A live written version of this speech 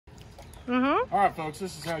All right, folks,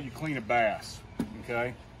 this is how you clean a bass,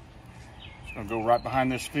 okay? Just gonna go right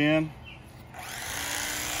behind this fin.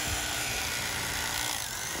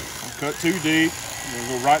 Don't cut too deep. We're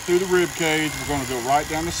gonna go right through the rib cage. We're gonna go right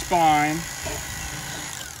down the spine.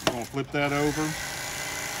 We're gonna flip that over.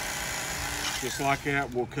 Just like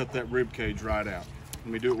that, we'll cut that rib cage right out.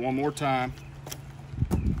 Let me do it one more time.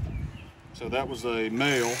 So that was a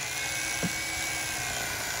male.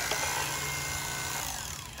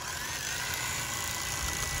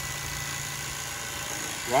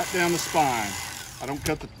 Right down the spine. I don't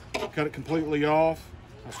cut it completely off.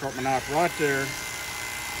 I start my knife right there.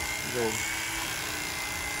 Go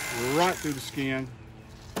right through the skin,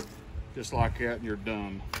 just like that, and you're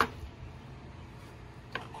done.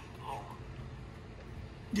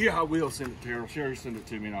 Yeah, I will send it to Terrell. Sherry, send it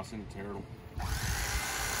to me and I'll send it to Terrell.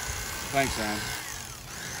 Thanks, Ann.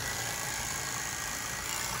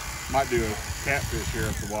 Might do a catfish here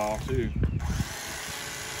after a while too.